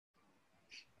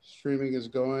streaming is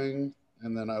going,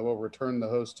 and then I will return the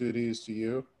host duties to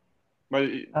you. But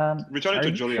return it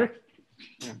to Julia. Sure?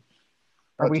 Yeah.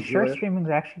 Are we sure Julia? streaming is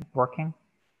actually working?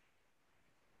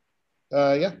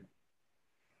 Yeah.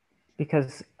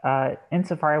 Because in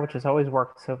Safari, which has always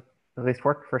worked, so at least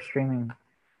worked for streaming,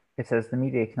 it says the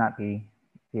media cannot be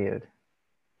viewed.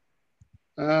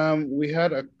 We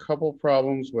had a couple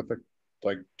problems with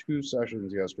like 2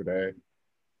 sessions yesterday,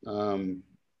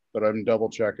 but I'm double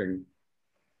checking.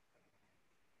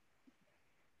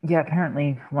 Yeah,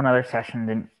 apparently one other session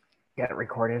didn't get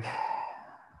recorded.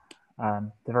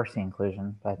 Diversity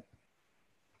inclusion,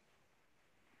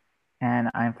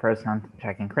 and I'm frozen on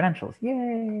checking credentials.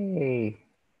 Yay!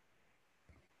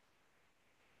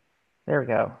 There we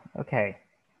go. Okay.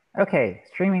 Okay,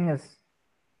 streaming's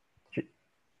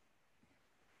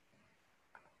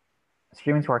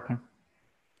working.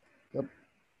 Yep.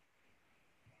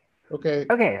 Okay.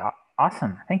 Okay,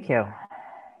 awesome. Thank you.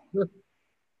 Sure.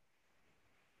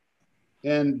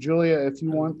 And Julia, if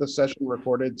you want the session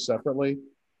recorded separately,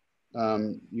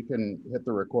 you can hit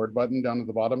the record button down at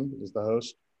the bottom as the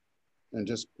host and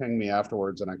just ping me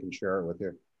afterwards and I can share it with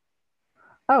you.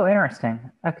 Oh, interesting.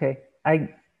 Okay. I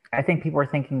think people were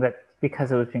thinking that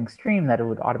because it was being streamed that it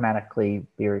would automatically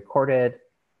be recorded.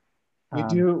 We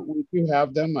do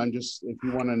have them. I'm just, if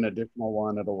you want an additional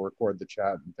one, it'll record the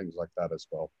chat and things like that as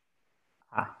well.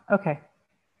 Okay.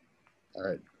 All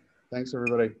right. Thanks,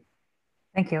 everybody.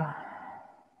 Thank you.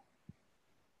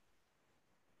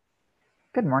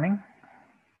 Good morning.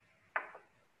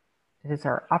 It is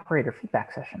our operator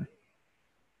feedback session.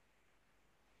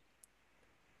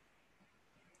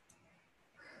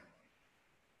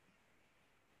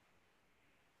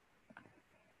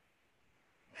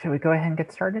 Should we go ahead and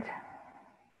get started?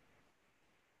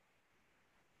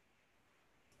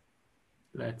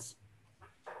 Let's.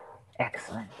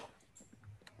 Excellent.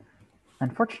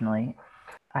 Unfortunately,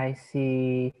 I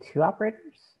see 2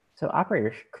 operators. So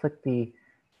operators should click the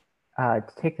to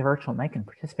take the virtual mic and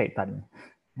participate button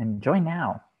and join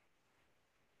now.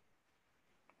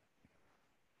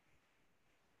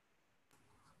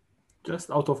 Just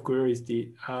out of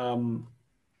curiosity,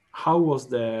 how was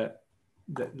the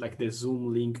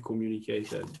Zoom link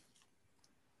communicated?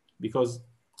 Because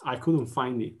I couldn't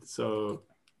find it. So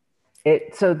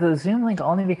the Zoom link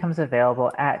only becomes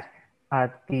available at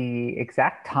the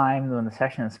exact time when the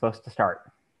session is supposed to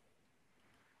start.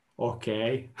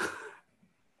 Okay.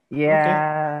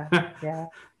 Yeah. Okay. Yeah.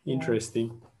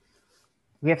 Interesting.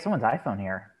 We have someone's iPhone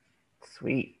here.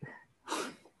 Sweet.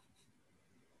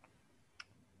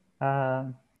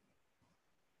 I'd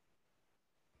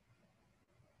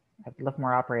love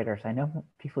more operators. I know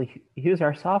people use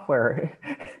our software.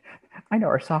 I know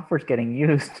our software's getting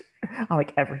used on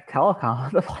like every telecom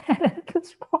on the planet at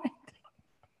this point.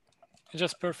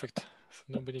 Just perfect.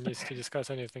 Nobody needs to discuss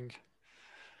anything.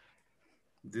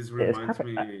 This reminds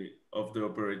me of the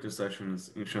operator sessions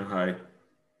in Shanghai.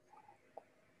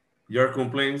 Your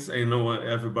complaints, and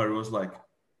everybody was like,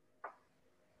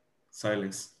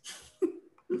 silence.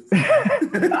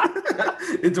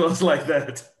 It was like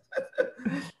that.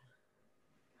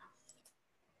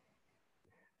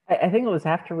 I think it was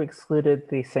after we excluded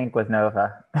the sync with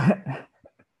Nova.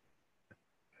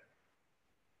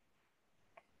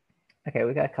 Okay,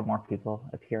 we got a couple more people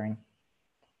appearing.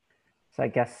 So I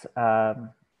guess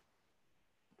Etherpad.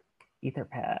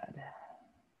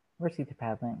 Where's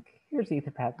Etherpad link? Here's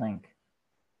Etherpad link.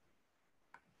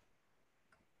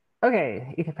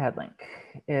 Okay, Etherpad link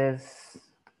is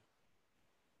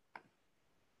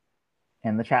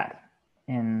in the chat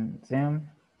in Zoom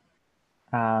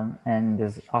and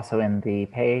is also in the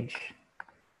page.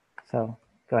 So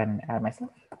go ahead and add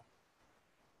myself.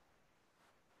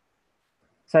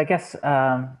 So I guess,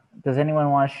 does anyone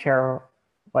want to share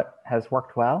what has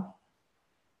worked well?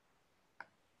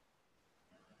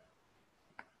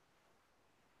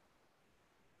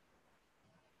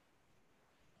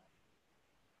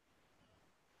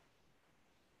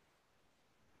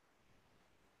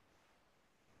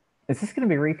 Is this going to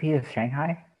be a repeat of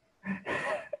Shanghai?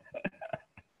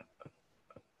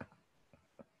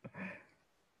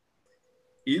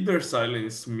 Either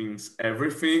silence means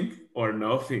everything or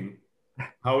nothing.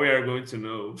 How we are going to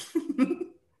know?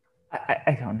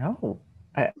 I don't know.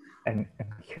 I'm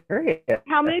curious.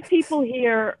 How many people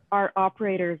here are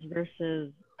operators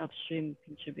versus upstream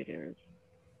contributors?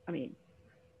 I mean,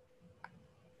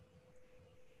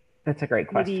 that's a great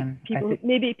question.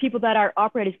 Maybe people that are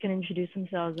operators can introduce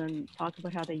themselves and talk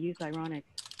about how they use Ironic.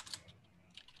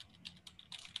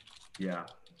 Yeah,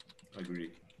 I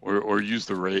agree. Or use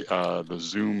the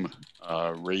Zoom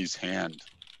raise hand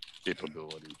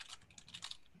capability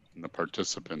in the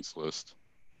participants list.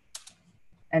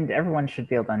 And everyone should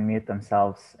be able to unmute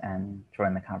themselves and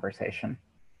join the conversation.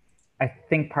 I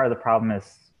think part of the problem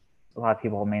is a lot of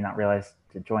people may not realize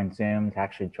to join Zoom, to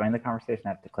actually join the conversation,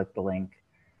 have to click the link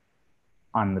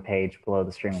on the page below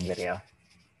the streaming video,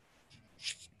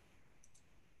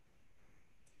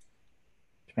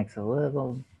 which makes it a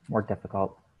little more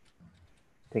difficult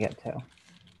to get to. Looks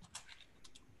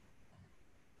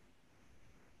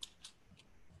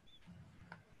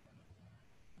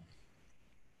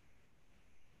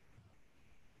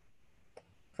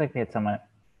like we had someone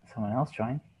else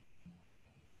join.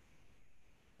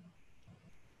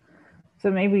 So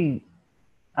maybe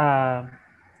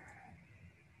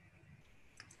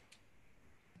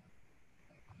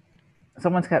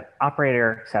someone's got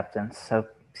operator acceptance. So it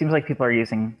seems like people are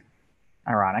using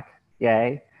Ironic.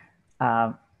 Yay.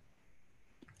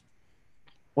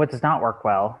 What does not work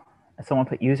well is someone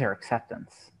put user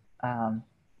acceptance.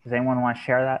 Does anyone want to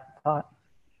share that thought?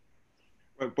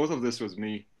 Well, both of this was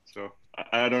me, so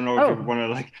I don't know if you want to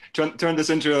like turn this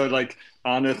into a like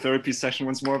Arne therapy session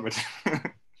once more, but.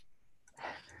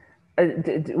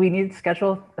 Do we need to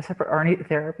schedule a separate Arne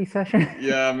therapy session?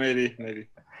 Yeah, maybe.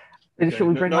 Okay. Should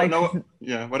we bring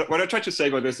yeah, what I tried to say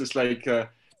about this is like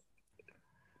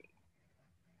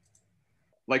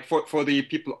for the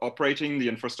people operating the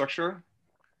infrastructure,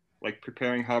 like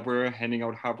preparing hardware, handing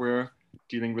out hardware,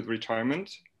 dealing with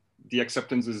retirement, the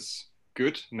acceptance is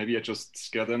good. Maybe I just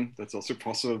scare them. That's also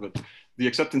possible, but the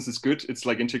acceptance is good. It's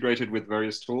like integrated with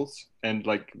various tools and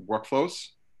like workflows.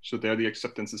 So there the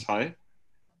acceptance is high.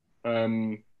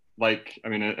 Like, I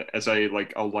mean, as I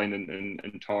like outlined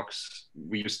in talks,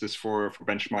 we use this for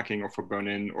benchmarking or for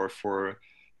burn-in or for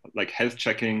like health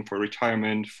checking, for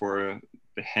retirement, for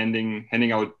the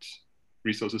handing out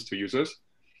resources to users.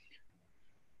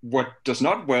 What does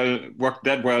not work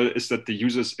that well is that the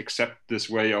users accept this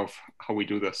way of how we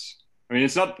do this. I mean,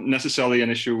 it's not necessarily an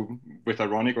issue with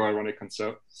Ironic or Ironic can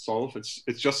solve. It's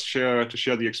just to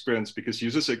share the experience, because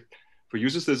for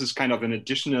users, this is kind of an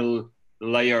additional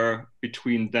layer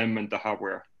between them and the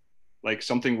hardware, like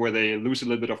something where they lose a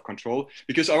little bit of control,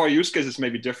 because our use case is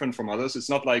maybe different from others. It's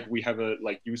not like we have a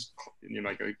like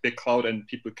a big cloud and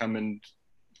people come and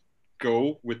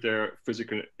go with their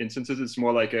physical instances. It's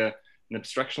more like an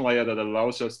abstraction layer that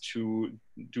allows us to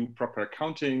do proper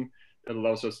accounting, that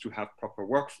allows us to have proper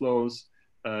workflows,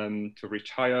 to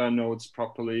retire nodes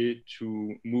properly,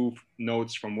 to move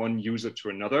nodes from one user to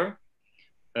another.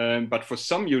 But for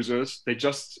some users, they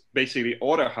just basically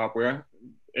order hardware.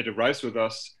 It arrives with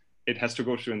us. It has to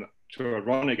go to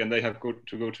Ironic, and they have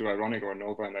to go to Ironic or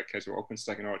Nova in that case, or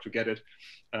OpenStack in order to get it.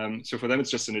 So for them,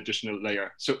 it's just an additional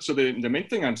layer. So the main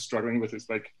thing I'm struggling with is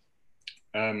like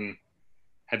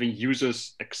having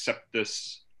users accept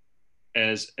this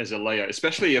as a layer,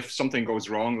 especially if something goes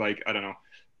wrong. Like, I don't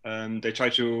know, they try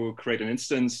to create an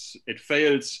instance, it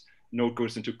fails, node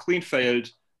goes into clean failed.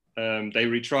 They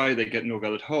retry, they get no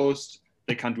valid host,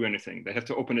 they can't do anything. They have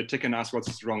to open a ticket and ask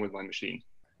what's wrong with my machine.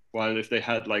 While if they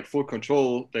had like full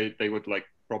control, they would like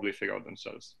probably figure out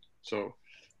themselves. So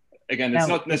again, it's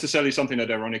not necessarily something that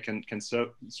Ironic can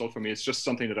solve for me. It's just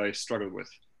something that I struggle with.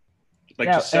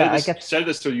 Like to sell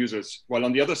this to users. While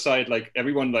on the other side, like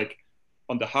everyone like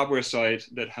on the hardware side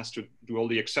that has to do all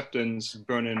the acceptance,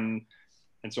 burn-in,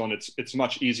 and so on, it's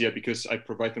much easier because I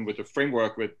provide them with a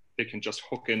framework where they can just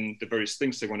hook in the various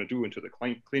things they want to do into the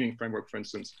cleaning framework, for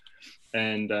instance.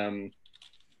 And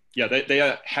yeah, they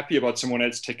are happy about someone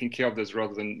else taking care of this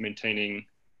rather than maintaining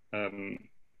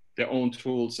their own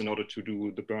tools in order to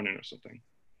do the burn-in or something.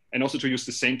 And also to use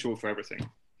the same tool for everything.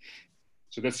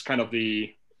 So that's kind of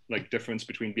the like difference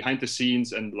between behind the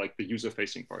scenes and like the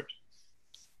user-facing part.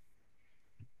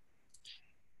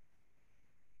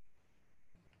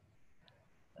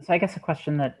 So I guess a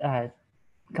question that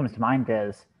comes to mind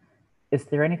is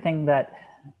there anything that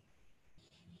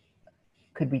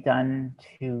could be done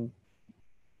to,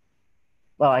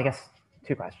 well, I guess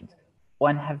two questions.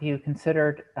 One, have you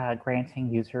considered granting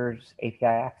users API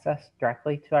access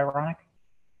directly to Ironic?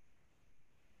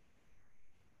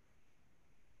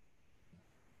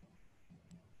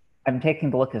 I'm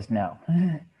taking the look as no.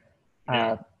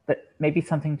 But maybe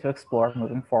something to explore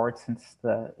moving forward, since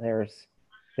there's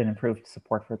been improved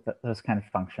support for those kind of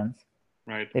functions.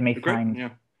 Right. They may find.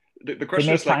 Yeah. The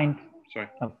question is like. Sorry.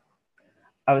 Oh,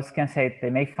 I was going to say they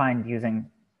may find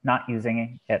not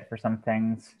using it for some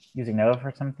things, using Nova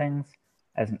for some things,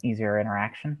 as an easier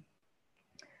interaction.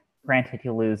 Granted,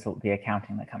 you lose the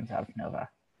accounting that comes out of Nova.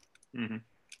 Mm-hmm.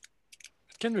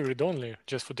 It can be read-only,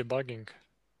 just for debugging.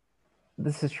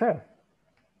 This is true.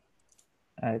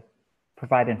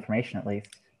 Provide information at least.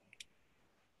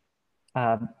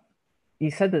 you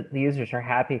said that the users are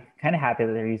kind of happy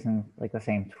that they're using like the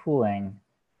same tooling,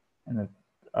 and the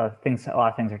a lot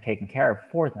of things are taken care of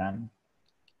for them.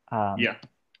 Yeah,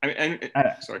 I mean,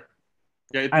 sorry.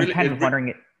 Yeah, I'm kind of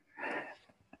wondering.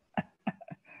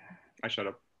 I shut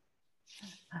up.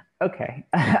 Okay,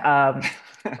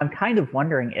 I'm kind of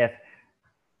wondering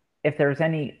if there's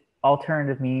any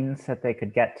alternative means that they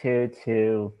could get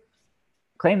to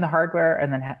claim the hardware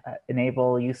and then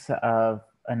enable use of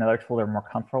another tool they're more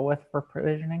comfortable with for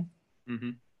provisioning.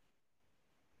 Mm-hmm.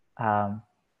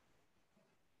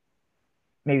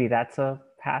 Maybe that's a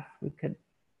path we could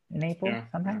enable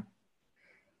sometime.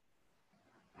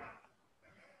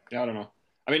 Yeah, I don't know.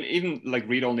 I mean, even like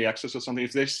read-only access or something,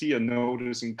 if they see a node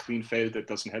is in clean fail, that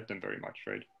doesn't help them very much,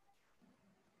 right?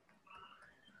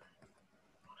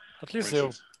 At least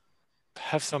they'll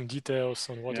have some details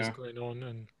on what is going on,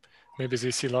 and maybe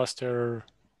they see last error,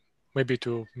 maybe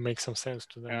to make some sense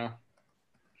to them. Yeah.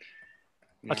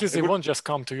 No, at least they won't just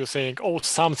come to you saying, oh,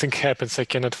 something happens, I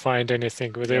cannot find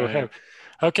anything. They will have,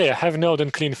 okay, I have node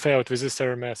and clean failed with this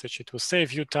error message. It will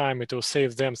save you time. It will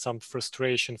save them some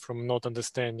frustration from not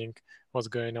understanding what's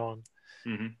going on.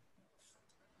 Mm-hmm.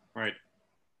 Right.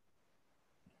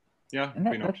 Yeah, that'd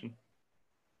be an option.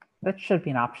 That should be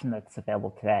an option that's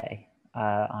available today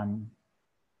on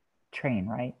Train,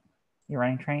 right? You're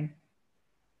running Train?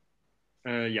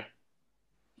 Yeah.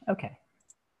 Okay.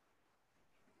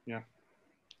 Yeah.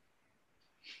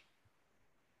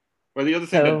 Well, the other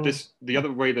thing the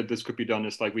other way that this could be done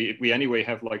is like we anyway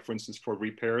have, like, for instance, for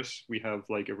repairs, we have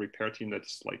like a repair team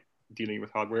that's like dealing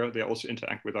with hardware. They also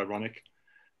interact with Ironic,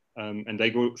 and they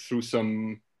go through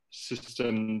some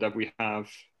system that we have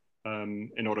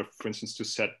in order, for instance, to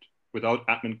set, without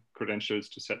admin credentials,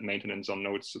 to set maintenance on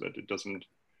nodes so that it doesn't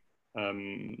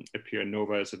appear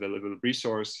Nova as available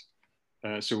resource.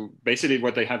 So basically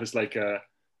what they have is like a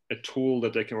tool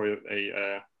that they can, or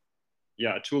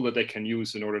a tool that they can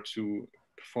use in order to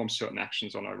perform certain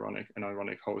actions on Ironic and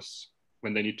Ironic hosts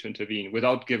when they need to intervene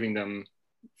without giving them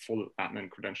full admin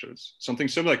credentials. Something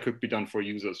similar could be done for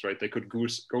users, right? They could go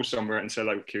somewhere and say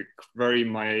like, okay, query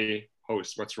my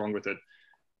host, what's wrong with it?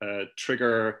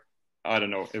 Trigger, I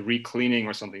don't know, a re-cleaning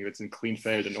or something that's in clean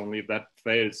failed, and only if that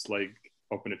fails, like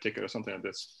open a ticket or something like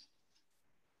this.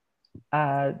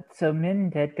 So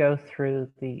Min did go through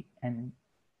and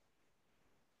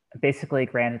basically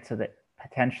granted so that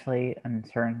potentially in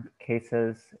certain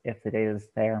cases, if the data is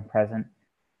there and present,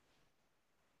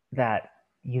 that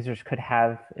users could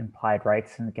have implied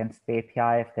rights against the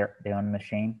API if they own a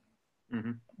machine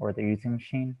or they're using a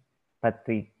machine. But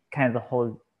the kind of the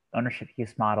whole ownership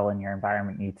use model in your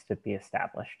environment needs to be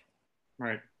established.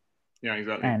 Right. Yeah,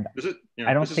 exactly. And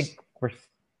I don't think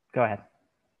go ahead.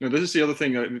 No, this is the other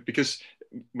thing, because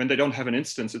when they don't have an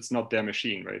instance, it's not their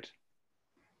machine, right?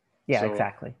 Yeah,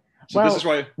 exactly. So well,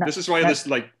 this is why this,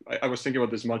 like, I was thinking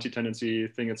about this multi-tenancy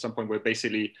thing at some point, where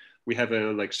basically we have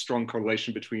a like strong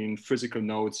correlation between physical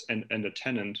nodes and a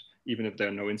tenant, even if there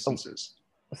are no instances.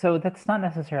 So that's not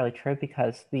necessarily true,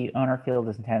 because the owner field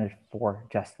is intended for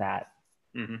just that.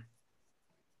 And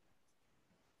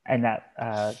that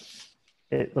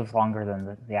it lives longer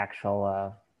than the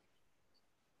actual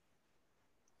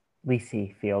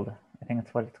leasee field. I think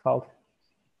that's what it's called.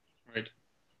 Right.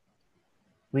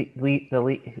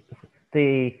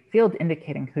 The field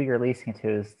indicating who you're leasing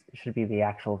to should be the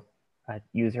actual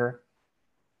user.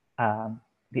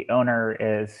 The owner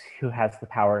is who has the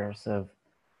powers of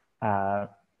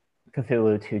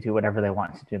Cthulhu to do whatever they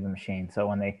want to do to the machine. So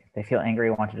when they feel angry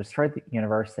and want to destroy the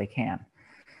universe, they can.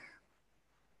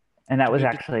 And that was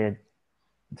actually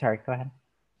sorry, go ahead.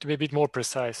 To be a bit more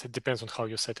precise, it depends on how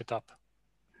you set it up.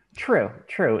 True.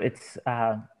 It's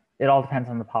it all depends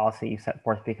on the policy you set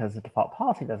forth, because the default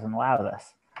policy doesn't allow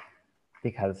this,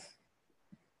 because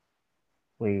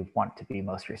we want to be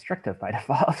most restrictive by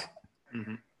default.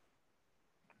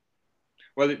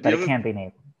 Well, it can be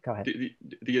enabled. Go ahead.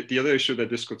 The other issue that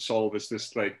this could solve is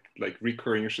this like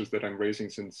recurring issues that I'm raising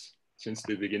since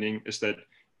the beginning, is that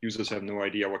users have no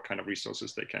idea what kind of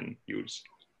resources they can use.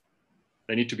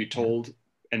 They need to be told,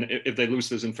 and if they lose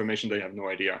this information, they have no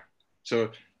idea.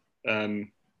 So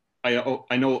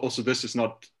I know also this is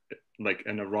not like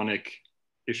an Ironic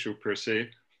issue per se,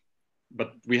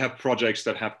 but we have projects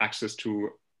that have access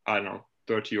to, I don't know,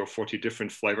 30 or 40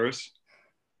 different flavors.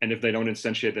 And if they don't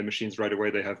instantiate their machines right away,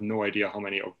 they have no idea how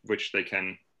many of which they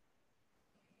can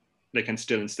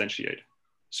still instantiate.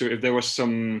 So if there was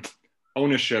some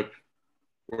ownership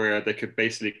where they could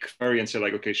basically query and say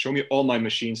like, okay, show me all my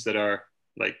machines that are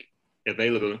like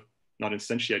available, not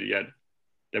instantiated yet,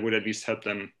 that would at least help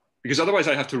them. Because otherwise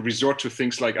I have to resort to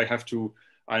things like I have to,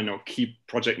 I don't know, keep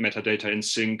project metadata in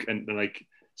sync and like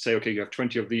say, okay, you have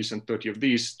 20 of these and 30 of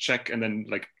these, check, and then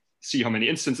like see how many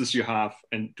instances you have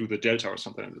and do the delta or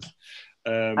something like this.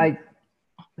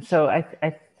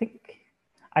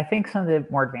 I think some of the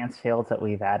more advanced fields that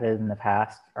we've added in the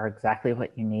past are exactly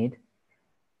what you need.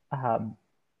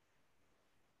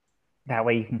 That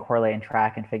way you can correlate and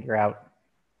track and figure out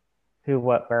who,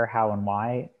 what, where, how, and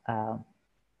why.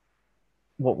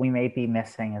 What we may be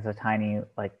missing is a tiny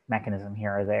like mechanism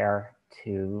here or there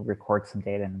to record some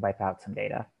data and wipe out some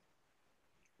data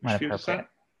when appropriate.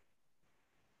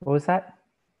 What was that?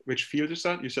 Which field is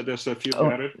that? You said there's a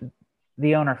field added?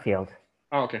 The owner field.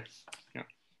 Oh, okay. Yeah.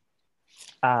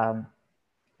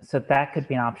 So that could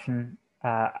be an option.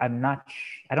 I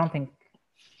don't think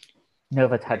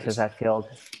Nova touches that field.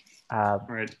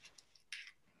 Right.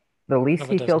 The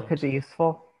Lisi field could be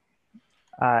useful.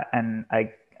 And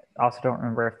I also don't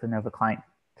remember if the Nova client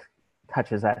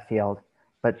touches that field,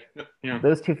 but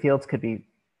those two fields could be,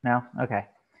 no? Okay.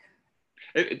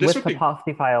 With the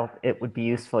policy file, it would be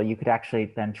useful. You could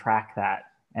actually then track that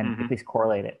and at least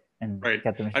correlate it and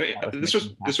get the machine.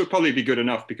 This would probably be good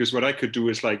enough, because what I could do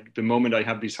is like the moment I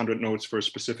have these 100 nodes for a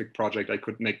specific project, I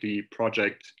could make the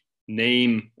project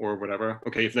name or whatever.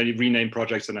 Okay, if they rename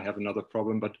projects, then I have another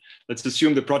problem. But let's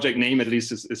assume the project name at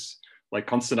least is like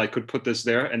constant. I could put this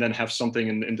there and then have something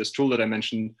in this tool that I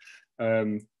mentioned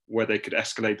where they could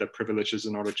escalate their privileges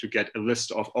in order to get a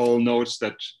list of all nodes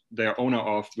that they're owner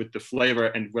of with the flavor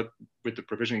and with the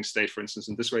provisioning state, for instance.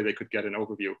 And this way they could get an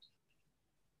overview.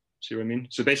 See what I mean?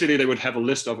 So basically they would have a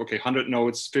list of, okay, 100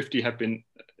 nodes, 50 have been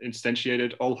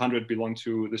instantiated, all 100 belong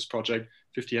to this project,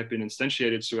 50 have been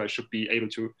instantiated, so I should be able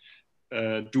to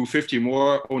do 50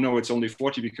 more. Oh no, it's only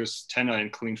 40 because 10 are in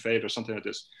clean fade or something like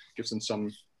this. Gives them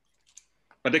some,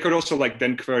 but they could also like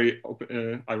then query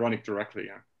Ironic directly,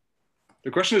 yeah. The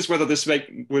question is whether this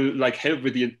will like help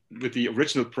with the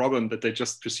original problem that they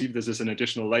just perceive this as an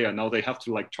additional layer. Now they have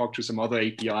to like talk to some other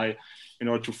API in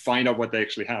order to find out what they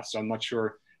actually have. So I'm not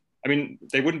sure. I mean,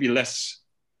 they wouldn't be less,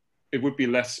 it would be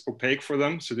less opaque for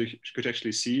them, so they could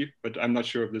actually see, but I'm not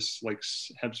sure if this like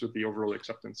helps with the overall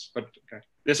acceptance. But okay,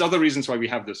 there's other reasons why we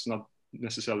have this, not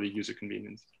necessarily user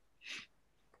convenience.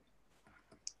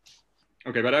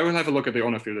 Okay, but I will have a look at the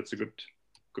owner field. That's a good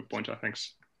pointer,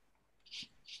 thanks.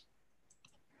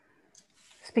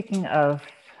 Speaking of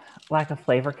lack of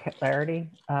flavor clarity,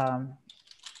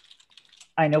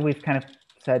 I know we've kind of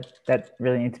said that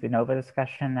really needs to be Nova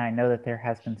discussion. I know that there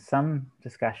has been some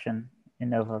discussion in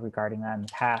Nova regarding that in the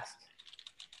past.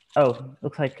 Oh,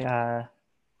 looks like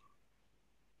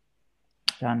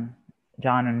John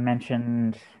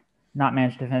mentioned not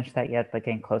managed to finish that yet, but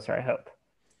getting closer, I hope.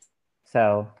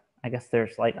 So I guess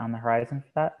there's light on the horizon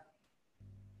for that.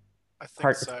 I think so.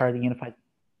 It's part of the unified.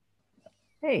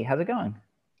 Hey, how's it going?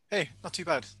 Hey, not too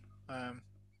bad.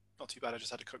 Not too bad. I just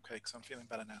had a cupcake, so I'm feeling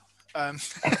better now.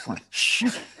 Excellent.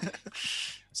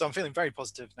 So I'm feeling very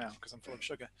positive now because I'm full of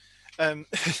sugar.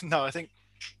 No, I think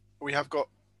we have got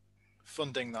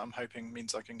funding that I'm hoping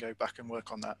means I can go back and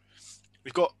work on that.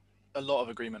 We've got a lot of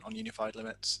agreement on unified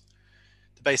limits.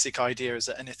 The basic idea is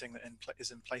that anything that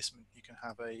is in placement, you can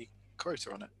have a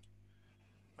quota on it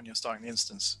when you're starting the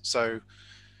instance. So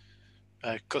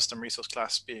custom resource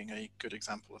class being a good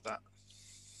example of that.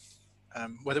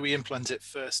 Whether we implement it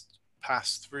first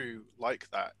pass through like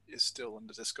that is still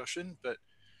under discussion, but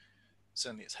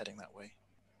certainly it's heading that way.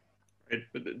 Right,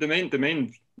 but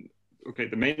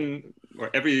or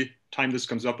every time this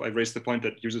comes up, I raise the point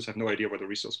that users have no idea what a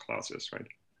resource class is, right?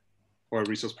 Or a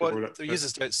resource. Well, the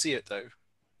users don't see it though.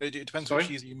 It depends which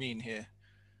user you mean here.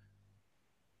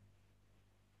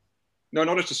 No, in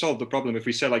order to solve the problem, if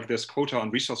we say like there's quota on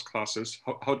resource classes,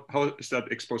 how is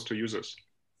that exposed to users?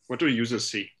 What do users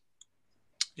see?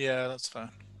 Yeah, that's fair.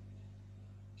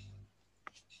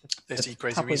 They see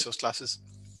crazy resource classes.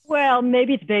 Well,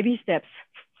 maybe it's baby steps.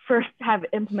 First have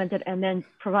implemented and then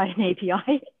provide an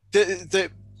API.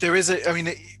 There is I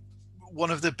mean,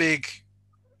 one of the big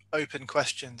open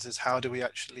questions is how do we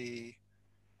actually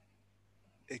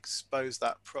expose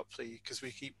that properly? Because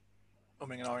we keep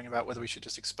umming and ahhing about whether we should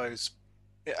just expose,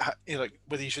 like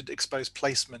whether you should expose a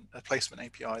placement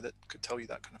API that could tell you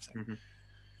that kind of thing. Mm-hmm.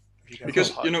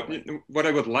 Because what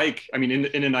I would like, I mean,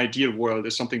 in an ideal world,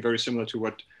 is something very similar to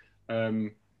what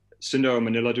Cinder or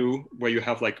Manila do, where you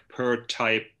have like per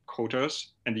type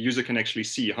quotas, and the user can actually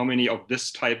see how many of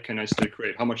this type can I still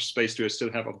create, how much space do I still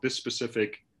have of this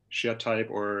specific share type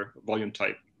or volume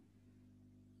type,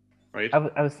 right?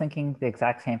 I was thinking the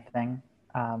exact same thing.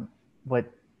 What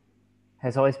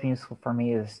has always been useful for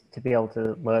me is to be able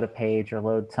to load a page or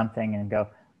load something and go,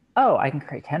 oh, I can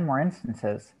create 10 more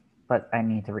instances, but I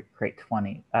need to create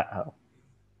 20. Uh-oh.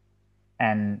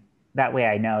 And that way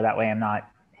I know, that way I'm not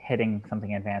hitting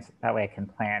something advanced. That way I can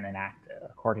plan and act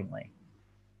accordingly.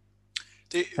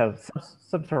 So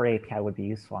some sort of API would be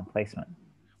useful on placement.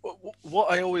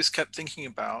 What I always kept thinking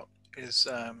about is,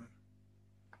 again,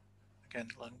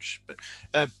 lunch, but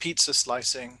pizza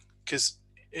slicing, because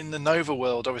in the Nova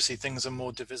world, obviously things are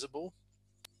more divisible.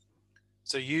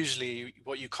 So usually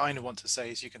what you kind of want to say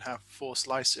is you can have 4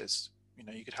 slices. You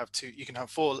know, you could have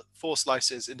four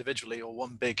slices individually, or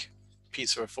one big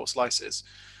pizza of 4 slices.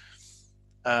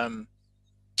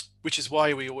 Which is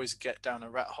why we always get down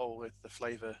a rat hole with the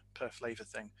flavor per flavor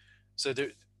thing. So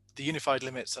the unified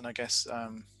limits, and I guess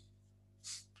I'm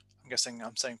guessing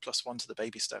I'm saying +1 to the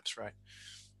baby steps, right?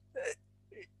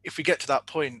 If we get to that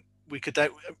point, we could,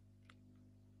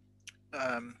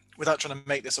 without trying to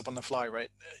make this up on the fly,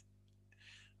 right?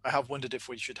 I have wondered if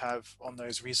we should have on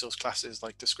those resource classes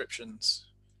like descriptions,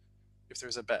 if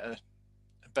there's a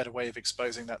better way of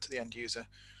exposing that to the end user.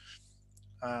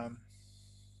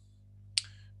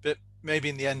 But maybe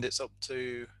in the end, it's up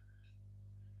to,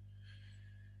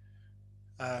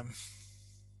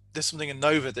 there's something in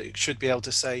Nova that should be able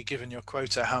to say, given your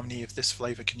quota, how many of this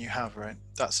flavor can you have, right?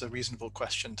 That's a reasonable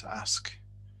question to ask.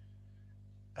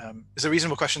 It's a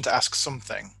reasonable question to ask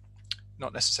something,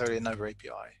 not necessarily a Nova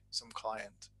API, some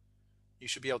client. You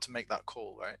should be able to make that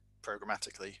call, right,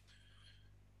 programmatically.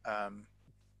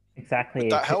 Exactly.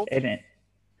 Would that help? It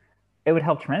would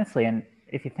help tremendously. And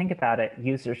if you think about it,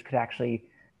 users could actually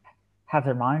have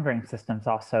their monitoring systems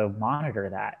also monitor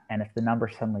that. And if the number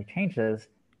suddenly changes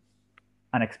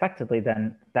unexpectedly,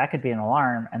 then that could be an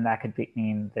alarm, and that could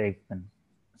mean they've been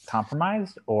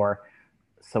compromised or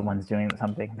someone's doing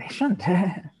something they shouldn't.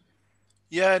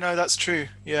 Yeah, no, that's true.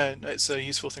 Yeah, it's a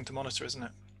useful thing to monitor, isn't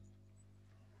it?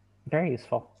 Very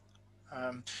useful.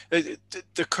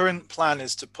 The current plan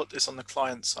is to put this on the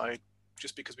client side,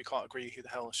 just because we can't agree who the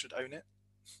hell should own it.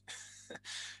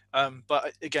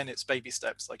 But again, it's baby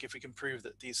steps. Like if we can prove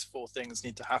that these 4 things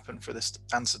need to happen for this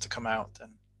answer to come out,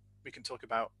 then we can talk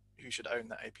about who should own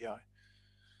that API.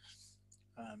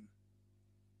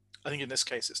 I think in this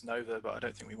case it's Nova, but I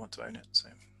don't think we want to own it. So,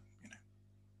 you know,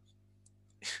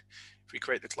 if we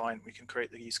create the client, we can create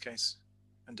the use case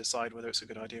and decide whether it's a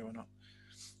good idea or not.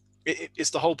 It's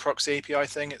the whole proxy API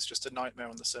thing. It's just a nightmare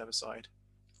on the server side.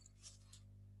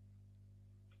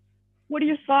 What are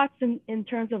your thoughts in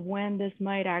terms of when this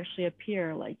might actually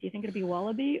appear? Like, do you think it'll be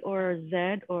Wallaby or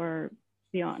Zed or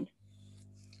beyond?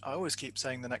 I always keep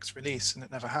saying the next release, and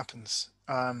it never happens.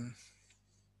 I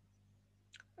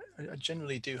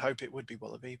generally do hope it would be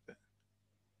Wallaby, but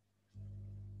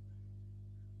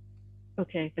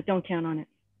okay, but don't count on it.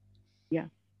 Yeah.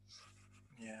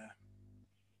 Yeah.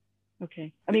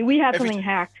 Okay. I mean, we have something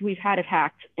hacked. We've had it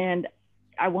hacked, and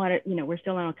I want it. You know, we're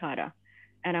still on Okada,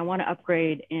 and I want to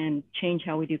upgrade and change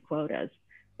how we do quotas,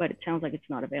 but it sounds like it's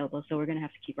not available, so we're going to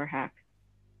have to keep our hack.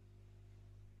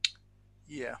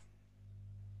 Yeah.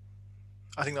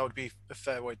 I think that would be a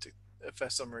fair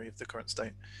summary of the current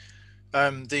state.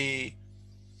 The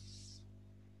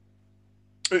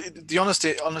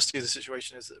honesty of the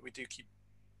situation is that we do keep,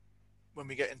 when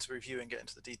we get into review and get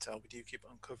into the detail, we do keep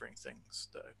uncovering things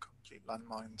that are complete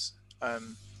landmines.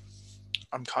 I'm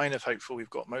kind of hopeful we've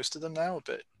got most of them now,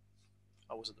 but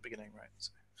I was at the beginning, right?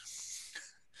 So.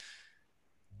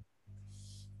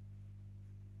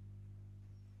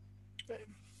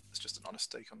 It's just an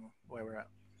honest take on where we're at.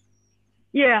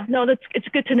 Yeah, no, it's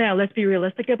good to know. Let's be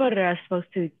realistic about it as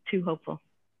opposed to too hopeful.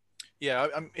 Yeah,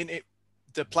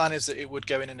 the plan is that it would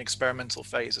go in an experimental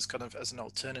phase as kind of as an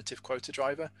alternative quota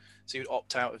driver. So you'd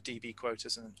opt out of DB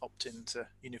quotas and opt into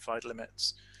unified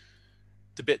limits.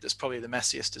 The bit that's probably the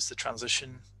messiest is the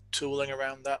transition tooling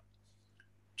around that,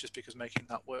 just because making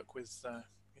that work with,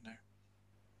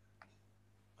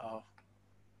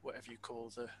 whatever you call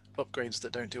the upgrades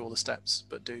that don't do all the steps,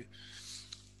 but do.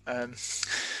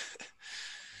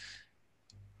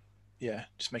 Yeah,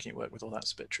 just making it work with all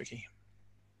that's a bit tricky.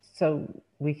 So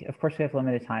of course we have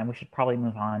limited time. We should probably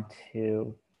move on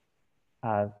to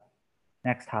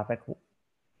next topic.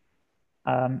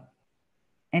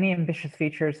 Any ambitious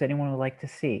features anyone would like to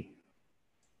see?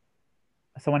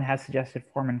 Someone has suggested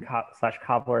Foreman /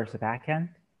 Cobbler as a backend.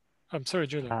 I'm sorry,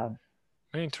 Julian.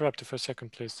 May I interrupt you for a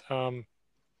second, please? I'm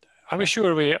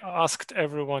sure we asked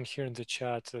everyone here in the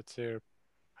chat that they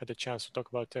had a chance to talk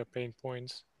about their pain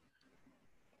points.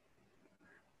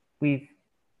 We've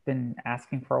been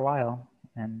asking for a while,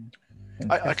 and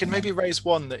I can maybe raise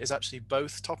one that is actually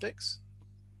both topics,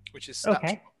 which is Snapchat.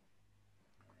 Okay.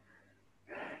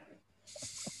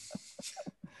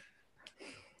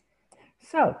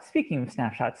 So speaking of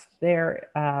snapshots,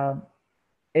 there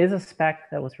is a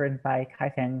spec that was written by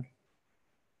Kaifeng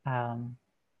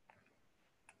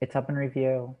it's up in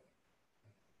review.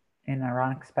 In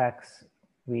Ironic specs,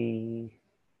 we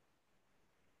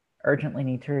urgently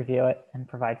need to review it and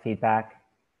provide feedback.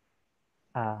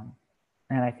 And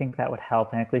I think that would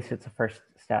help, and at least it's a first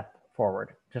step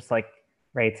forward. Just like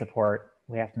RAID support,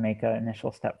 we have to make an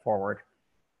initial step forward.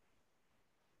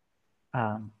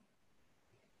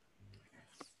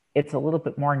 It's a little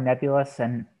bit more nebulous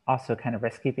and also kind of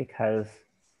risky because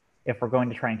if we're going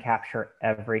to try and capture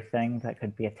everything that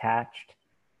could be attached,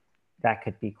 that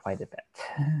could be quite a bit.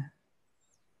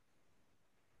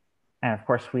 And of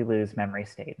course, we lose memory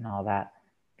state and all that,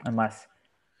 unless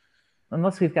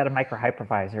we've got a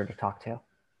micro-hypervisor to talk to.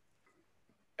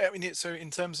 I mean, so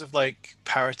in terms of like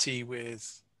parity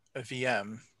with a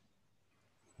VM,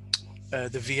 the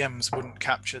VMs wouldn't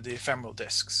capture the ephemeral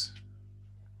disks.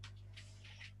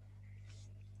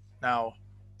 Now,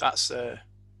 that's a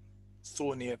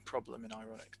thornier problem in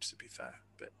Ironic, to be fair.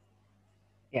 But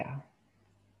yeah.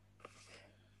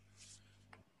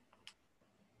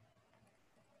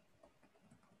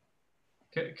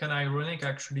 Can Ironic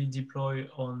actually deploy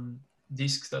on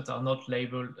disks that are not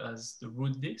labeled as the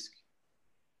root disk?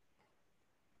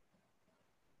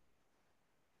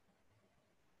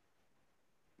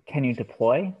 Can you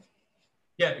deploy?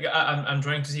 Yeah, I'm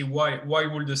trying to see why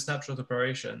would the snapshot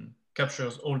operation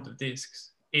captures all the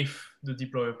disks if the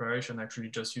deploy operation actually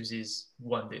just uses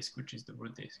one disk, which is the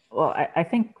root disk? Well, I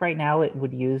think right now it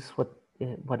would use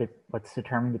what's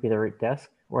determined to be the root disk,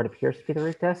 or it appears to be the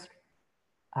root disk.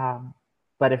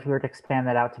 But if we were to expand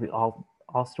that out to be all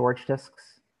storage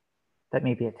disks that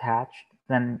may be attached,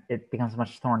 then it becomes a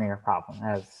much thornier problem,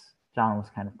 as John was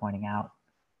kind of pointing out.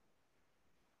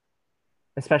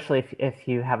 Especially if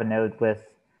you have a node with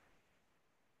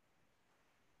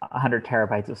 100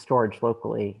 terabytes of storage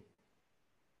locally,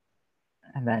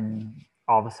 and then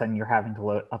all of a sudden you're having to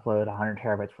upload 100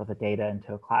 terabytes worth of data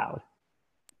into a cloud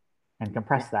and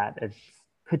compress that. It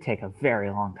could take a very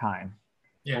long time.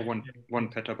 Yeah, or one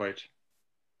petabyte.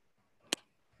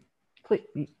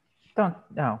 Please, don't,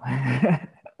 no.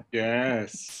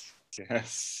 Yes,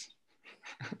 yes.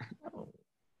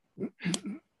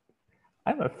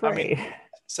 I'm afraid. I mean,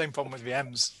 same problem with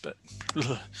VMs, but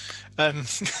the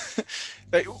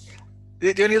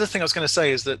only other thing I was going to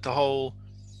say is that the whole,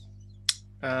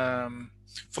 from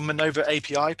a Nova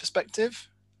API perspective,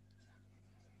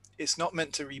 it's not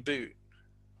meant to reboot.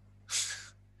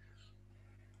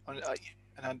 I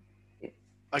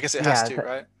guess it has to,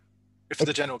 right? For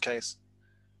the general case.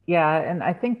 Yeah, and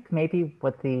I think maybe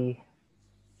what we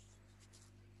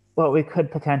could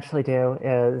potentially do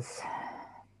is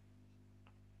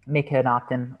make it an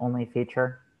opt-in only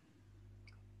feature.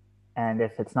 And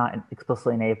if it's not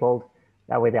explicitly enabled,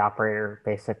 that way the operator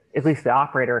at least the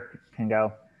operator can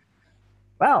go,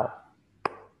 well,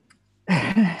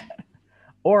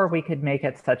 or we could make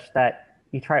it such that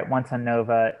you try it once on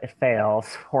Nova, it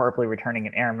fails, horribly returning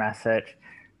an error message,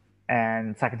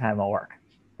 and second time it'll work,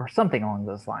 or something along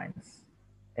those lines.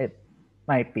 It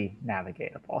might be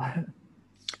navigatable.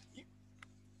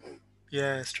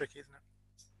 Yeah, it's tricky, isn't it?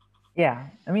 Yeah,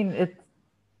 I mean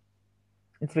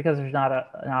it's because there's not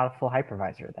a full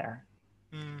hypervisor there.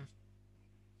 Mm.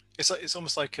 It's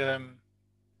almost like I'm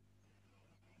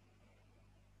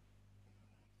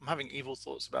having evil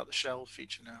thoughts about the shell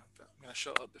feature now, but I'm going to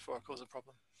shut up before I cause a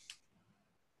problem.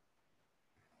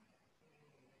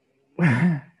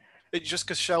 Just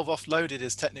because shelf offloaded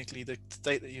is technically the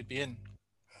state that you'd be in,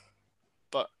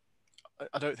 but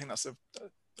I don't think I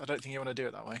don't think you want to do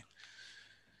it that way.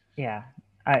 Yeah,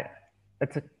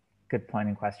 that's a good point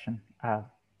in question.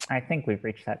 I think we've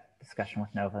reached that discussion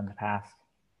with Nova in the past.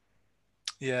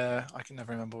 Yeah, I can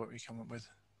never remember what we come up with.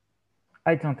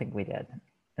 I don't think we did,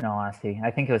 in all honesty. I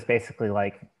think it was basically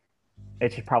like,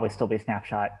 it should probably still be a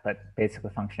snapshot, but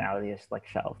basically functionality is like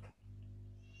shelved.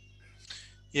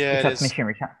 Yeah, except machine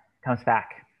return comes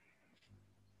back.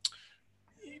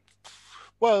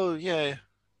 Well, yeah,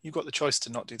 you've got the choice to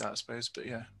not do that, I suppose, but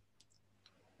yeah.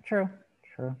 True.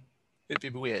 It'd be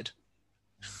weird.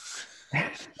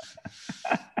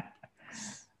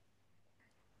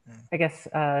 I guess,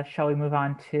 shall we move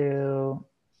on to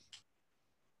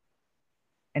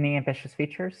any ambitious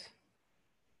features?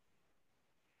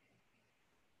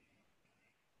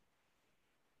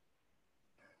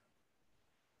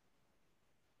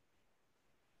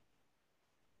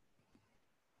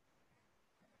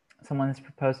 Someone has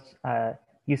proposed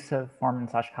use of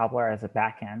Foreman/Cobbler as a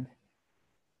backend.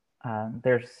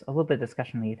 There's a little bit of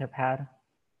discussion in the Etherpad.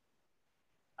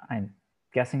 I'm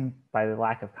guessing by the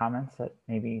lack of comments that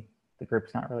maybe the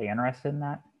group's not really interested in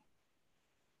that.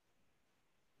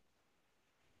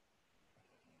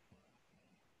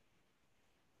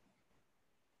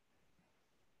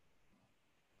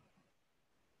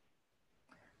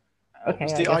 What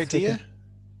was the idea?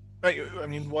 Right, I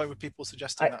mean, why were people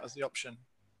suggesting that as the option?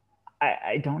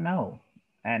 I don't know.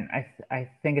 And I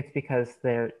think it's because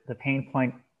the pain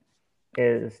point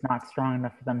is not strong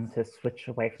enough for them to switch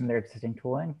away from their existing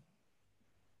tooling.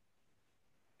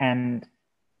 And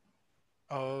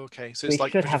okay, so it's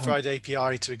like push a fried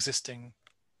API to existing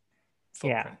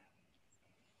footprint.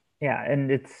 Yeah,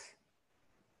 and it's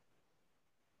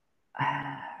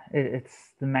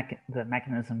the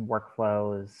mechanism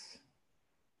workflow is,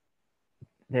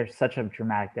 there's such a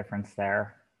dramatic difference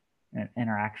there in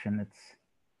interaction. It's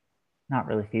not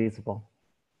really feasible.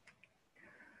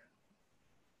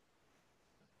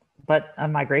 But a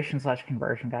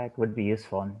migration/conversion guide would be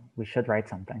useful, and we should write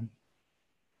something.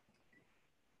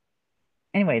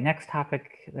 Anyway, next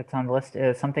topic that's on the list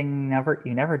is something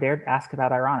you never dared ask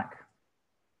about Ironic.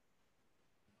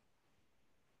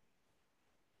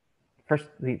 First,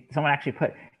 someone actually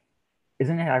put,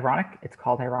 isn't it ironic? It's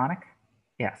called Ironic?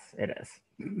 Yes, it is.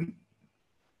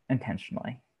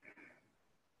 Intentionally.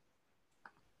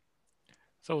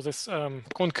 So this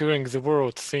conquering the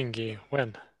world thingy,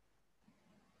 when?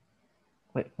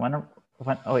 Wait, when are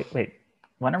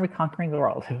we conquering the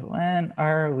world? When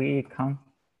are we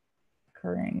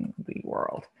conquering the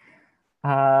world?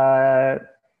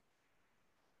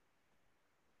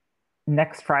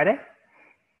 Next Friday?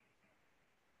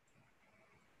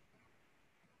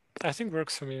 I think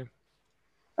works for me.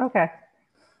 Okay.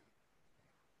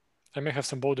 I may have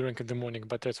some bouldering in the morning,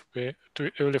 but that's way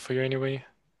too early for you anyway.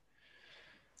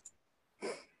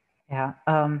 Yeah.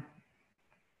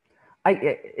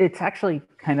 It's actually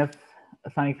kind of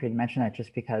funny for you to mention that,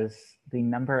 just because the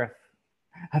number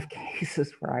of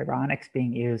cases where Ironic's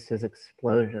being used has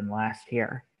exploded in the last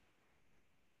year.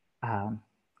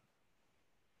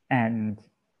 And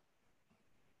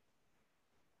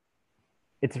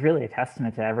it's really a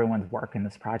testament to everyone's work in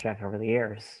this project over the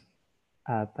years,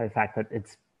 by the fact that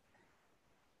it's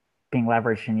being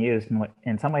leveraged and used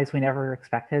in some ways we never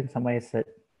expected, in some ways that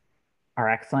are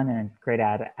excellent and great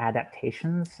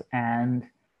adaptations, and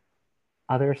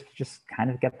others to just kind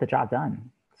of get the job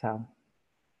done. So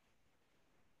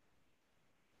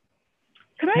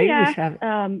could I ask,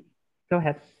 go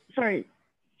ahead. Sorry,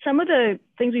 some of the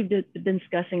things we've been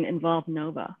discussing involve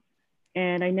Nova.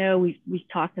 And I know we've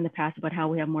talked in the past about how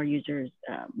we have more users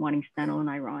wanting standalone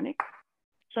Ironic.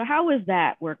 So how is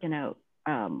that working out?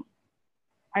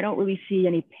 I don't really see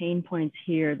any pain points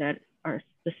here that are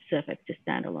specific to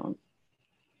standalone.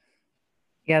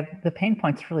 Yeah, the pain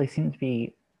points really seem to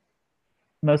be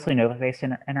mostly Nova-based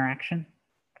interaction,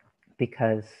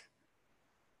 because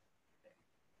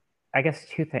I guess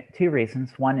two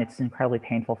reasons. One, it's incredibly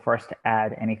painful for us to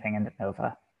add anything into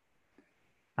Nova.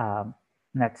 And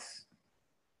that's,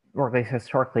 or at least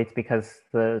historically, it's because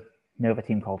the Nova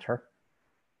team culture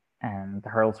and the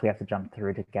hurdles we have to jump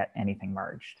through to get anything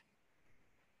merged.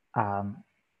 So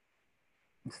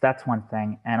that's one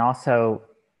thing. And also,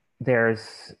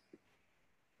 there's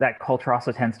that culture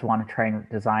also tends to want to try and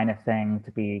design a thing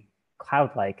to be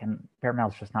cloud-like, and bare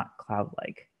metal is just not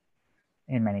cloud-like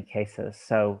in many cases.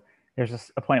 So there's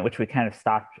just a point at which we kind of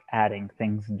stopped adding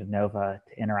things into Nova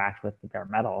to interact with the bare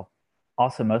metal.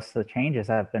 Also, most of the changes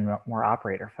have been more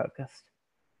operator focused.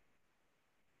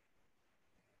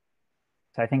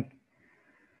 So I think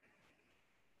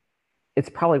it's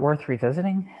probably worth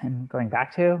revisiting and going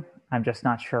back to. I'm just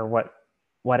not sure what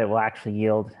it will actually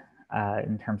yield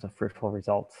in terms of fruitful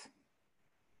results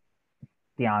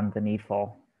beyond the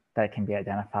needful that can be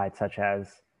identified, such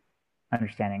as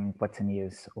understanding what's in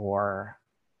use or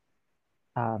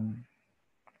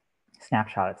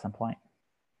snapshot at some point.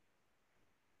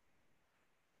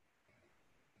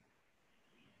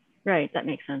 Right, that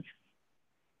makes sense.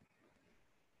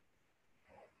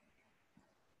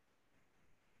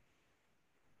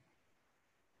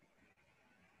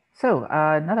 So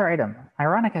another item,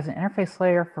 Ironic as an interface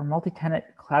layer for multi-tenant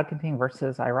cloud computing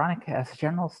versus Ironic as a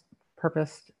general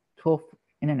purpose tool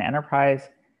in an enterprise.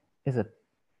 Is it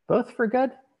both for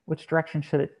good? Which direction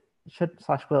will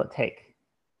it take?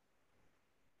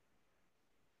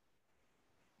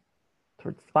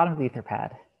 Towards the bottom of the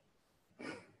Etherpad.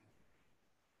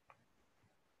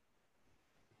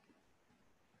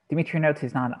 Dimitri notes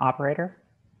he's not an operator,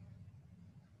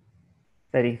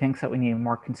 that he thinks that we need a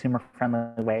more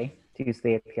consumer-friendly way to use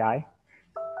the API.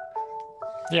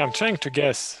 Yeah, I'm trying to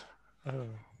guess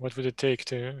what would it take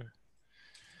to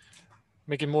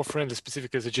make it more friendly,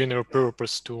 specifically as a general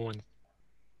purpose tool, and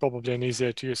probably an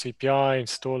easier to use API,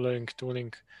 installing,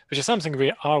 tooling, which is something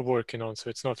we are working on. So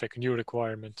it's not like a new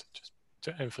requirement, just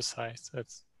to emphasize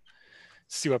that's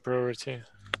still a priority.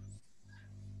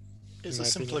 Is a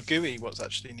simpler GUI what's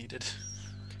actually needed?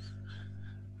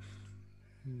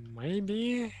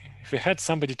 Maybe if we had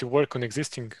somebody to work on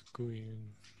existing GUI.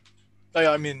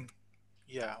 I mean,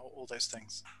 yeah, all those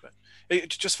things. But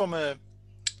just from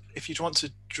if you want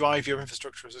to drive your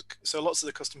infrastructure so lots of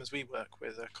the customers we work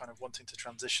with are kind of wanting to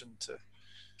transition to,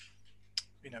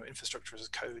 infrastructure as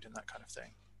code and that kind of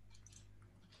thing.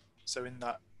 So in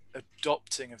that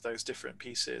adopting of those different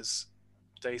pieces,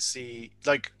 they see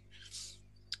they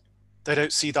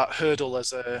don't see that hurdle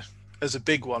as a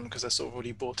big one because they're sort of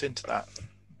already bought into that.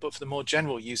 But for the more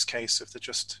general use case, if they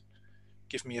just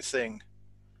give me a thing,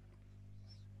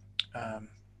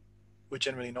 we're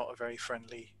generally not a very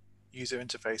friendly user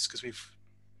interface because we've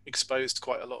exposed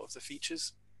quite a lot of the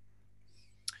features.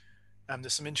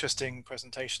 There's some interesting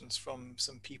presentations from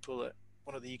some people at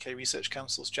one of the UK Research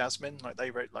Council's, Jasmine,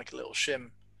 they wrote a little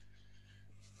shim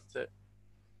that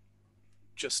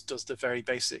just does the very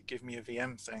basic give me a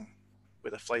VM thing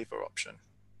with a flavor option.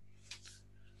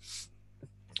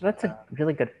 That's a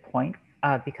really good point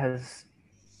because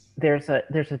there's a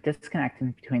disconnect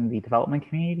between the development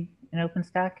community in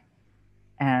OpenStack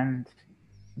and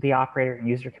the operator and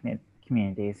user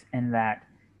communities, in that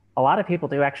a lot of people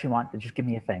do actually want to just give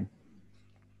me a thing.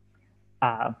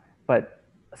 But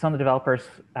some of the developers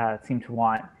seem to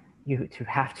want you to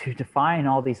have to define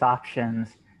all these options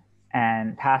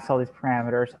and pass all these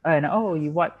parameters. And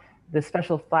you want the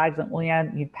special flags that we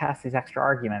add, you pass these extra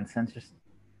arguments, and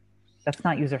that's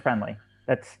not user friendly.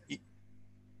 That's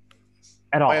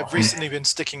at all. I have recently been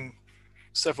sticking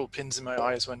several pins in my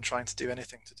eyes when trying to do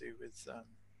anything to do with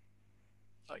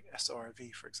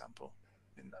SRIV, for example.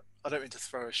 I don't mean to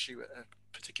throw a shoe at a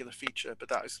particular feature, but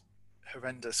that is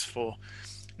horrendous for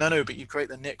but you create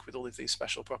the NIC with all of these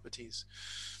special properties.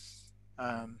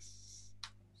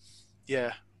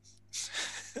 Yeah.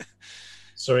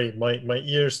 Sorry, my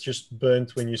ears just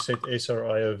burnt when you said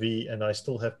SRIOV, and I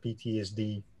still have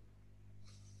PTSD.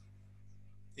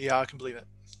 Yeah, I can believe it.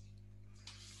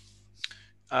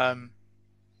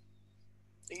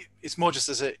 It's more just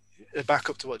as a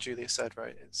backup to what Julia said,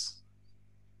 right?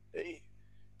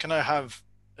 Can I have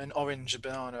an orange, a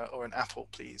banana, or an apple,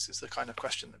 please? Is the kind of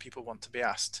question that people want to be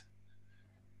asked.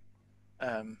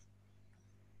 And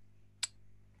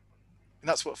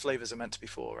that's what flavors are meant to be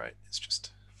for, right? It's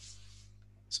just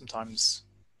sometimes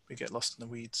we get lost in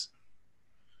the weeds.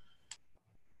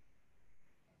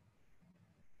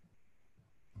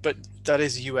 But that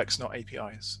is UX, not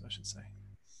APIs, I should say.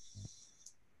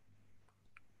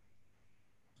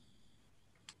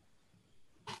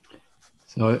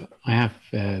 So I have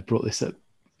brought this up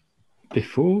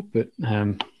before, but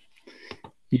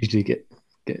usually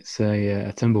gets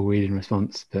a tumbleweed in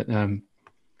response. But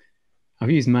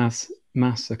I've used mass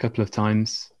a couple of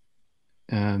times.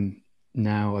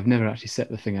 Now I've never actually set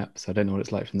the thing up, so I don't know what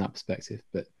it's like from that perspective.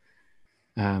 But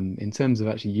in terms of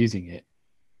actually using it,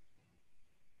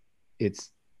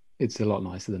 it's a lot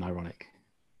nicer than Ironic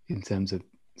in terms of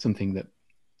something that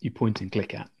you point and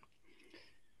click at.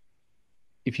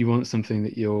 If you want something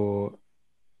that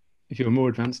if you're a more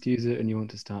advanced user and you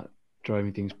want to start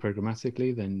driving things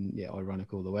programmatically, then yeah,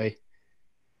 Ironic all the way.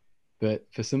 But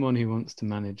for someone who wants to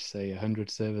manage, say, 100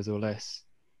 servers or less,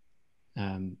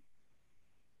 being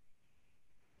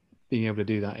able to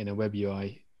do that in a web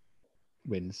UI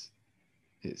wins.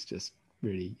 It's just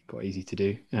really quite easy to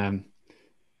do. I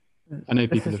know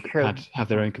people have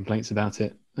their own complaints about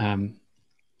it, but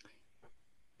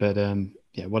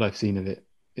yeah, what I've seen of it,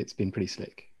 it's been pretty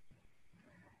slick.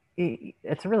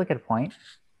 It's a really good point.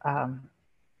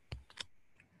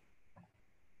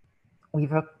 We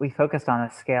focused on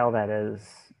a scale that is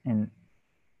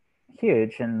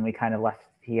huge, and we kind of left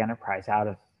the enterprise out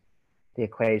of the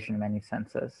equation in many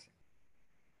senses.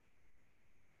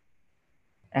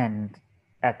 And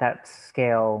at that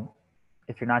scale,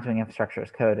 if you're not doing infrastructure as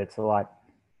code, it's a lot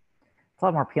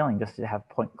more appealing just to have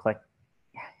point and click.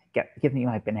 Give me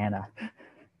my banana,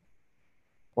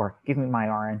 or give me my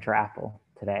orange or apple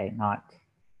today, not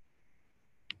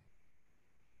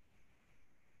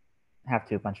have to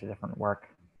do a bunch of different work.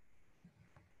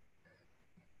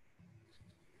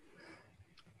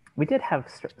 We did have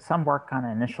some work on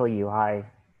initial UI,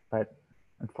 but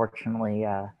unfortunately,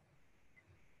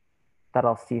 that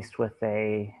all ceased with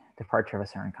a departure of a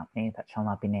certain company that shall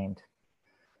not be named.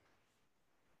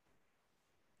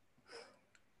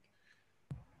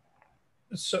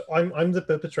 So I'm the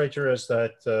perpetrator as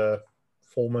that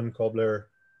Foreman cobbler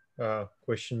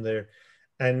question there,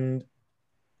 and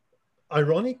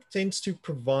Ironic tends to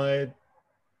provide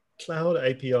cloud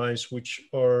APIs which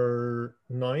are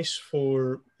nice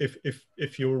for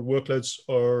if your workloads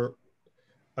are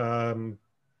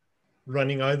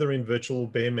running either in virtual or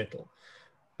bare metal.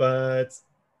 But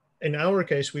in our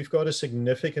case, we've got a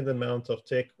significant amount of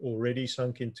tech already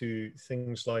sunk into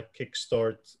things like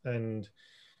Kickstart and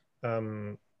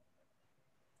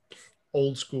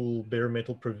old school bare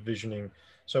metal provisioning.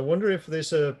 So I wonder if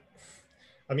there's a,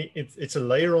 I mean, it's a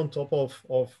layer on top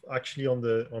of actually on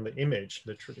the image,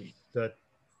 literally, that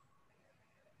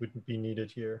wouldn't be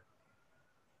needed here.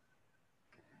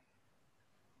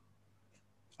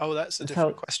 Oh, that's a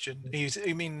different question.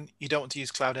 You mean you don't want to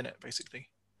use Cloud Init, basically?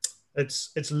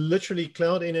 It's literally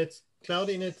Cloud Init. Cloud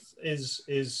Init is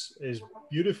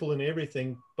beautiful and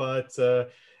everything, but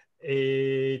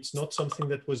it's not something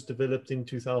that was developed in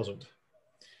 2000.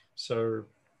 So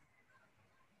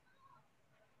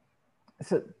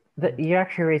you're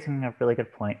actually raising a really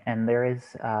good point, and there is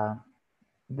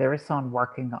someone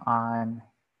working on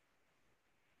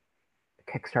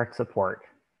Kickstart support,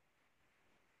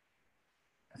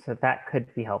 so that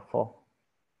could be helpful,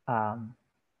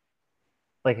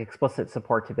 like explicit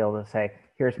support to be able to say,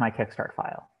 "Here's my Kickstart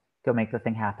file. Go make the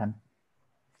thing happen."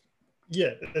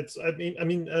 Yeah, it's. I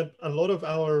mean, a lot of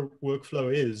our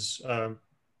workflow is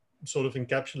sort of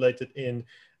encapsulated in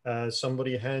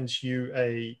somebody hands you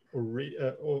a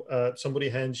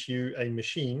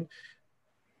machine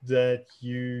that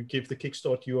you give the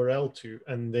Kickstart URL to,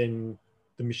 and then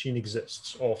the machine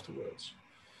exists afterwards.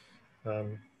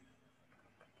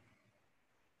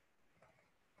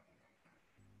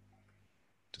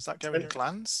 Does that go in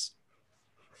plans?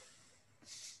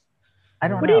 I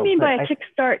don't know. What do you mean by a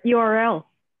Kickstart URL?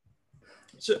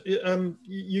 So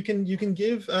you can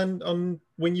give, and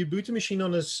when you boot a machine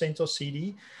on a CentOS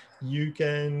CD, you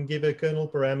can give a kernel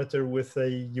parameter with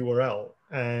a URL.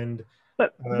 And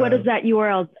but what does that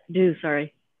URL do?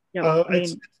 Sorry. No,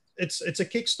 it's a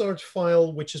Kickstart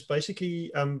file, which is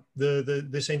basically the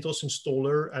CentOS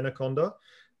installer Anaconda.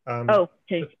 Oh,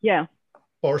 okay, yeah.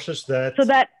 Parses that. So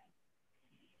that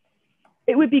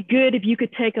it would be good if you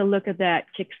could take a look at that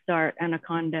Kickstart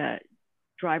Anaconda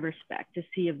driver spec to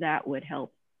see if that would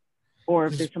help, or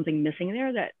if there's something missing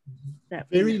there that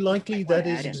very likely that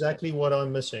is exactly what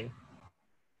I'm missing.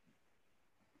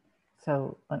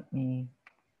 So let me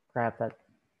grab that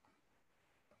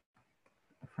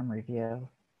from review,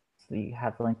 so you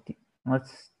have the link.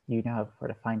 You know where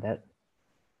to find it.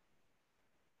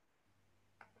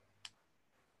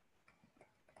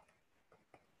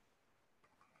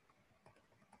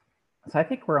 So I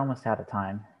think we're almost out of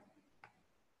time.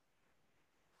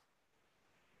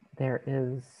 There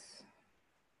is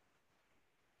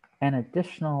an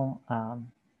additional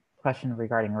question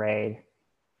regarding RAID,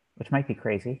 which might be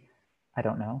crazy, I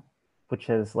don't know, which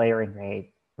is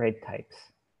layering RAID types.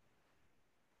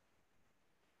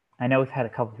 I know we've had a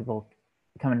couple people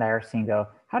come into IRC and go,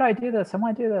 "How do I do this? I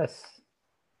want to do this."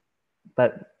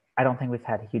 But I don't think we've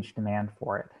had a huge demand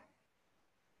for it.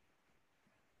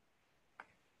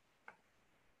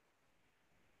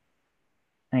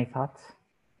 Any thoughts?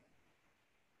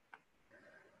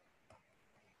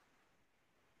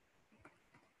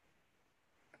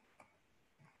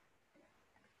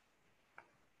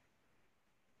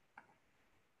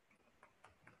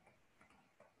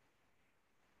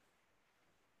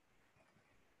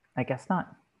 I guess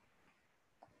not.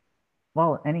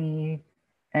 Well, any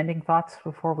ending thoughts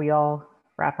before we all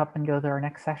wrap up and go to our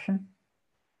next session?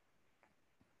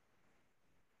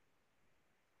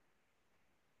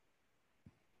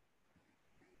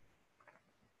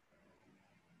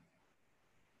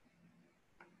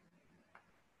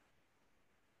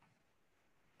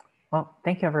 Well,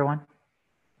 thank you, everyone.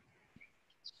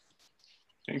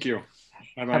 Thank you.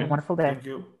 Bye-bye. Have a wonderful day. Thank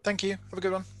you. Thank you. Have a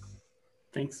good one.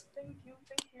 Thanks.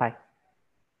 Bye.